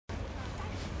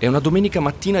È una domenica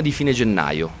mattina di fine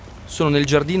gennaio. Sono nel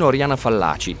giardino Oriana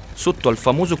Fallaci, sotto al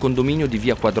famoso condominio di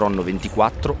via Quadronno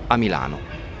 24 a Milano.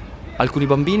 Alcuni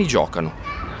bambini giocano.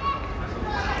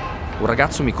 Un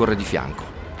ragazzo mi corre di fianco.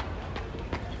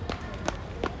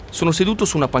 Sono seduto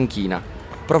su una panchina.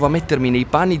 Provo a mettermi nei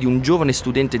panni di un giovane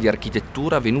studente di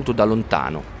architettura venuto da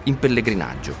lontano, in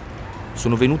pellegrinaggio.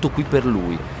 Sono venuto qui per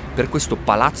lui, per questo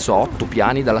palazzo a 8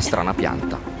 piani dalla strana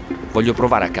pianta. Voglio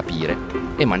provare a capire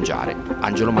e mangiare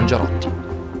Angelo Mangiarotti.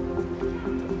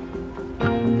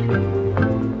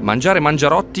 Mangiare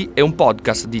Mangiarotti è un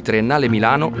podcast di Triennale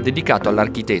Milano dedicato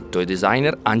all'architetto e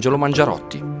designer Angelo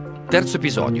Mangiarotti. Terzo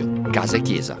episodio, Casa e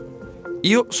Chiesa.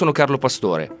 Io sono Carlo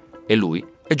Pastore e lui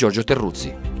è Giorgio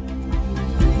Terruzzi.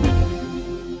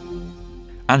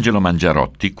 Angelo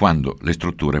Mangiarotti quando le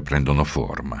strutture prendono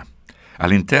forma.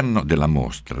 All'interno della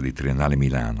mostra di Triennale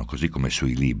Milano, così come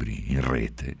sui libri in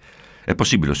rete, è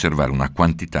possibile osservare una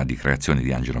quantità di creazioni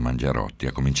di Angelo Mangiarotti,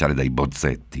 a cominciare dai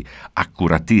bozzetti,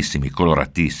 accuratissimi,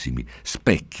 coloratissimi,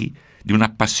 specchi di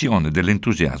una passione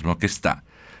dell'entusiasmo che sta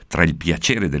tra il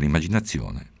piacere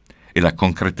dell'immaginazione e la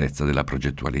concretezza della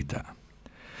progettualità.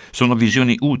 Sono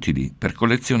visioni utili per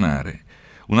collezionare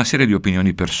una serie di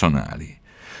opinioni personali.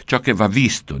 Ciò che va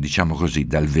visto, diciamo così,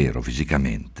 dal vero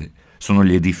fisicamente, sono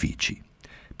gli edifici,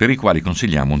 per i quali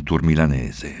consigliamo un tour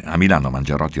milanese. A Milano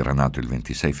Mangiarotti era nato il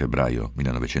 26 febbraio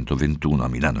 1921, a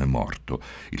Milano è morto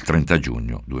il 30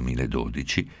 giugno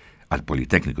 2012. Al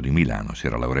Politecnico di Milano si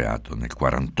era laureato nel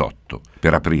 1948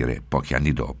 per aprire, pochi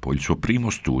anni dopo, il suo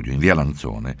primo studio in via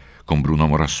Lanzone con Bruno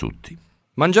Morassutti.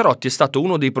 Mangiarotti è stato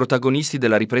uno dei protagonisti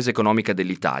della ripresa economica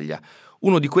dell'Italia,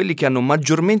 uno di quelli che hanno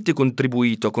maggiormente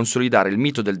contribuito a consolidare il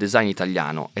mito del design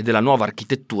italiano e della nuova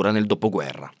architettura nel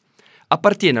dopoguerra.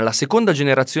 Appartiene alla seconda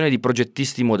generazione di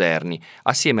progettisti moderni,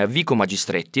 assieme a Vico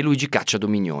Magistretti e Luigi Caccia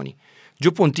Dominioni.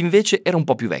 Gio Ponti invece era un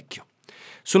po' più vecchio.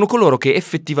 Sono coloro che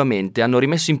effettivamente hanno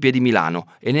rimesso in piedi Milano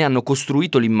e ne hanno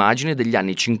costruito l'immagine degli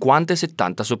anni 50 e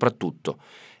 70 soprattutto.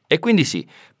 E quindi sì,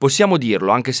 possiamo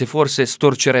dirlo, anche se forse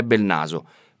storcerebbe il naso.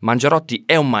 Mangiarotti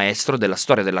è un maestro della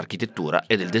storia dell'architettura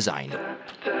e del design.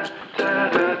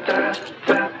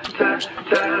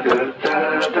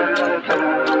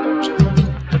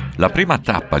 La prima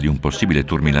tappa di un possibile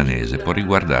tour milanese può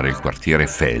riguardare il quartiere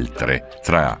Feltre,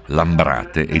 tra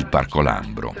Lambrate e il Parco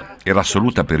Lambro. Era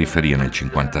assoluta periferia nel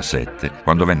 1957,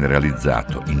 quando venne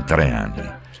realizzato in 3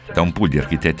 anni da un pool di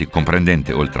architetti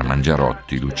comprendente, oltre a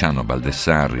Mangiarotti, Luciano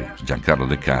Baldessarri, Giancarlo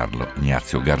De Carlo,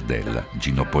 Ignazio Gardella,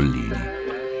 Gino Pollini.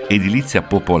 Edilizia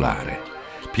popolare,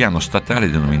 piano statale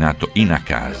denominato In a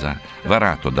Casa,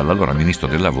 varato dall'allora ministro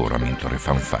del lavoro Amintore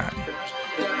Fanfani.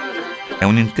 È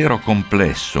un intero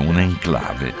complesso,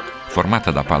 un'enclave,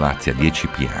 formata da palazzi a 10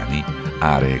 piani,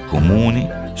 aree comuni,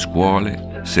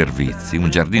 scuole, servizi, un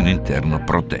giardino interno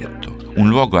protetto, un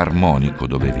luogo armonico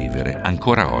dove vivere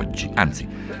ancora oggi, anzi,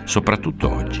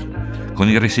 soprattutto oggi, con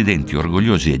i residenti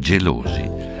orgogliosi e gelosi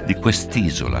di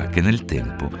quest'isola che nel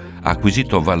tempo ha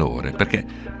acquisito valore perché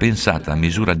pensata a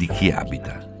misura di chi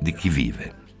abita, di chi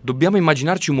vive. Dobbiamo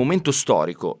immaginarci un momento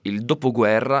storico, il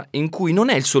dopoguerra, in cui non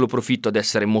è il solo profitto ad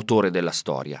essere motore della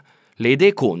storia. Le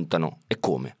idee contano, e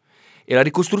come? E la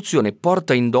ricostruzione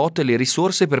porta in dote le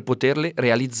risorse per poterle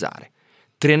realizzare.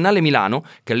 Triennale Milano,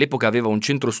 che all'epoca aveva un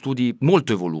centro studi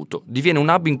molto evoluto, diviene un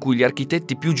hub in cui gli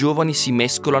architetti più giovani si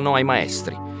mescolano ai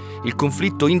maestri. Il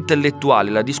conflitto intellettuale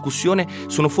e la discussione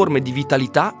sono forme di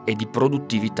vitalità e di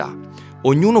produttività.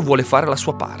 Ognuno vuole fare la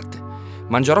sua parte.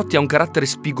 Mangiarotti ha un carattere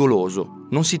spigoloso,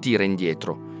 non si tira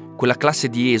indietro. Quella classe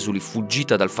di esuli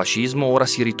fuggita dal fascismo ora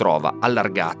si ritrova,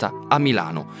 allargata, a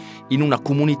Milano, in una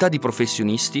comunità di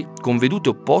professionisti con vedute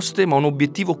opposte ma un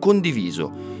obiettivo condiviso: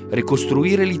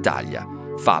 ricostruire l'Italia,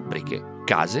 fabbriche,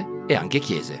 case e anche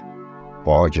chiese.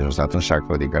 Poi ci sono stato un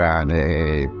sacco di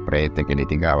grane, prete che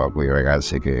litigava con i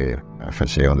ragazzi che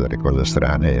facevano delle cose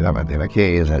strane davanti alla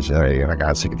chiesa, c'erano i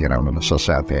ragazzi che tiravano le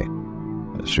sassate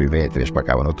sui vetri,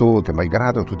 spaccavano tutto.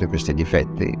 Malgrado tutti questi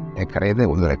difetti, e credo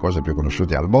una delle cose più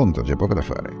conosciute al mondo, c'è poco da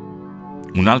fare.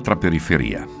 Un'altra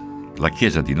periferia, la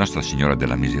chiesa di Nostra Signora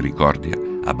della Misericordia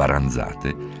a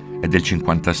Baranzate, è del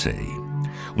 56.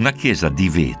 Una chiesa di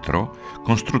vetro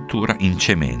con struttura in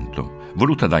cemento,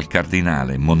 voluta dal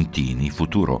cardinale Montini,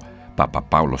 futuro Papa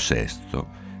Paolo VI,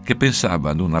 che pensava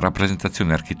ad una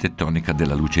rappresentazione architettonica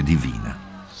della luce divina.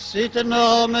 Sit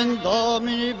nomen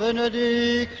Domini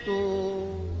benedictum.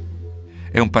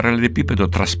 È un parallelepipedo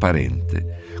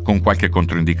trasparente, con qualche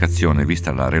controindicazione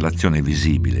vista la relazione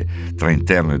visibile tra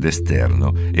interno ed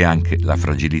esterno e anche la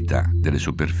fragilità delle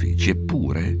superfici.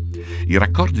 Eppure i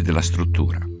raccordi della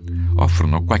struttura,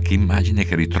 offrono qualche immagine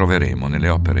che ritroveremo nelle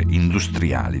opere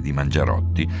industriali di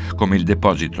Mangiarotti, come il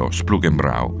deposito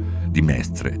Splugenbrau di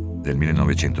Mestre del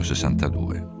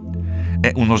 1962.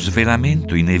 È uno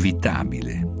svelamento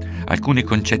inevitabile. Alcuni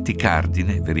concetti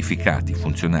cardine, verificati,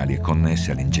 funzionali e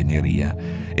connessi all'ingegneria,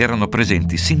 erano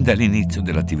presenti sin dall'inizio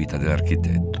dell'attività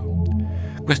dell'architetto.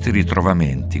 Questi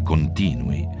ritrovamenti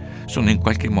continui sono in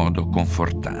qualche modo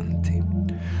confortanti.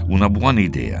 Una buona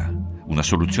idea, una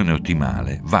soluzione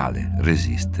ottimale, vale,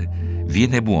 resiste,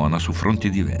 viene buona su fronti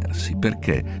diversi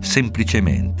perché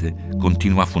semplicemente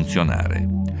continua a funzionare,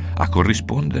 a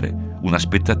corrispondere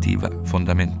un'aspettativa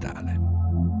fondamentale.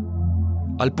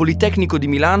 Al Politecnico di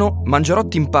Milano,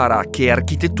 Mangiarotti impara che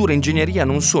architettura e ingegneria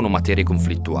non sono materie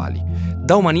conflittuali.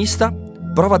 Da umanista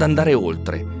prova ad andare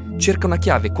oltre, cerca una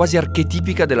chiave quasi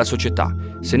archetipica della società.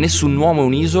 Se nessun uomo è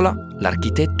un'isola,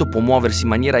 l'architetto può muoversi in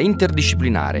maniera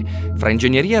interdisciplinare fra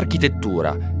ingegneria e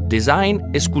architettura, design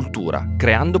e scultura,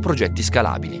 creando progetti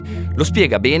scalabili. Lo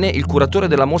spiega bene il curatore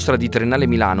della mostra di Triennale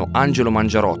Milano, Angelo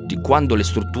Mangiarotti, quando le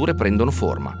strutture prendono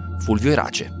forma, Fulvio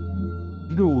Erace.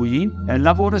 Lui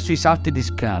lavora sui salti di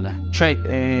scala,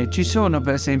 cioè ci sono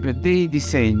per esempio dei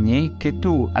disegni che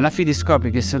tu alla fine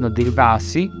scopri che sono dei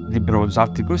vasi di bronzo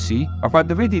alti così, ma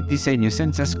quando vedi il disegno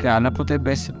senza scala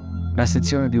potrebbe essere la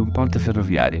sezione di un ponte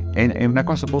ferroviario. È una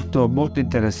cosa molto, molto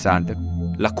interessante.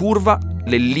 La curva,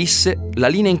 l'ellisse, la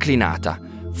linea inclinata,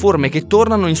 forme che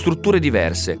tornano in strutture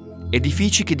diverse,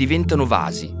 edifici che diventano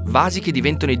vasi, vasi che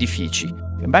diventano edifici.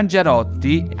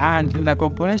 Mangiarotti ha anche una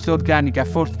componente organica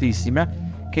fortissima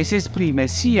che si esprime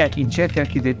sia in certe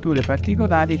architetture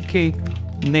particolari che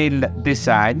nel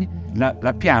design.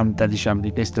 La pianta, diciamo,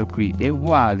 di questo qui è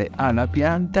uguale alla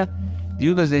pianta di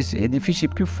uno degli edifici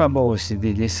più famosi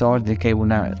degli esordi, che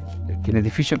è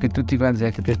l'edificio che tutti quanti gli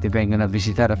architetti vengono a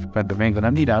visitare quando vengono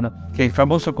a Milano, che è il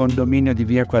famoso condominio di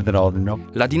Via Quadrolno.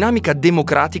 La dinamica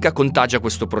democratica contagia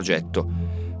questo progetto.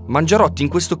 Mangiarotti in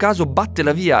questo caso batte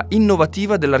la via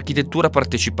innovativa dell'architettura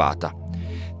partecipata.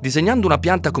 Disegnando una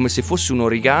pianta come se fosse un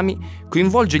origami,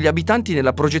 coinvolge gli abitanti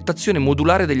nella progettazione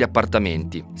modulare degli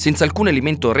appartamenti, senza alcun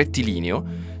elemento rettilineo,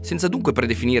 senza dunque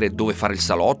predefinire dove fare il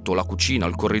salotto, la cucina o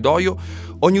il corridoio.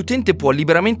 Ogni utente può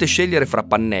liberamente scegliere fra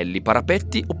pannelli,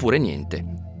 parapetti oppure niente.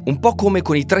 Un po' come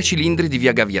con i 3 cilindri di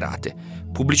Via Gavirate,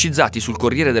 pubblicizzati sul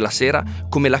Corriere della Sera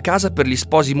come la casa per gli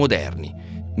sposi moderni.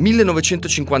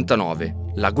 1959,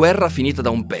 la guerra finita da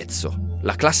un pezzo.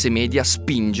 La classe media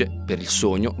spinge per il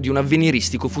sogno di un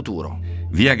avveniristico futuro.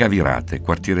 Via Gavirate,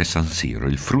 quartiere San Siro,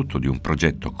 il frutto di un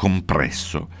progetto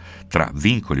compresso tra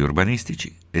vincoli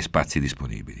urbanistici e spazi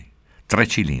disponibili. 3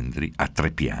 cilindri a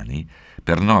 3 piani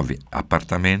per 9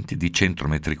 appartamenti di 100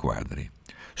 metri quadri,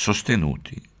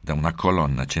 sostenuti da una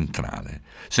colonna centrale,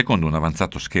 secondo un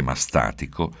avanzato schema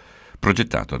statico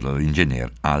progettato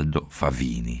dall'ingegner Aldo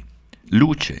Favini.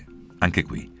 Luce, anche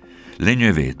qui, legno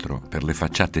e vetro per le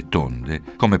facciate tonde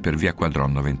come per Via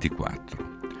Quadrolno 24.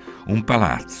 Un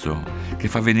palazzo che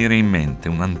fa venire in mente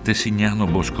un antesignano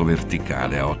bosco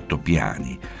verticale a 8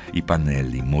 piani. I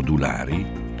pannelli modulari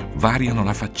variano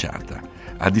la facciata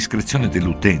a discrezione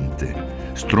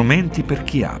dell'utente, strumenti per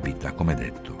chi abita, come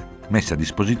detto, messi a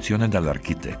disposizione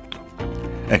dall'architetto.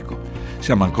 Ecco,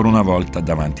 siamo ancora una volta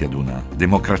davanti ad una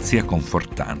democrazia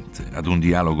confortante, ad un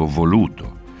dialogo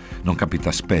voluto. Non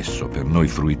capita spesso per noi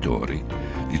fruitori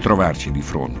di trovarci di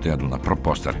fronte ad una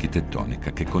proposta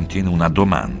architettonica che contiene una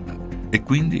domanda e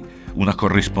quindi una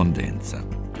corrispondenza,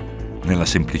 nella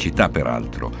semplicità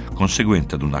peraltro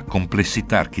conseguente ad una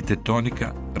complessità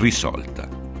architettonica risolta.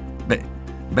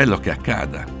 Bello che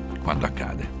accada quando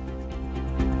accade.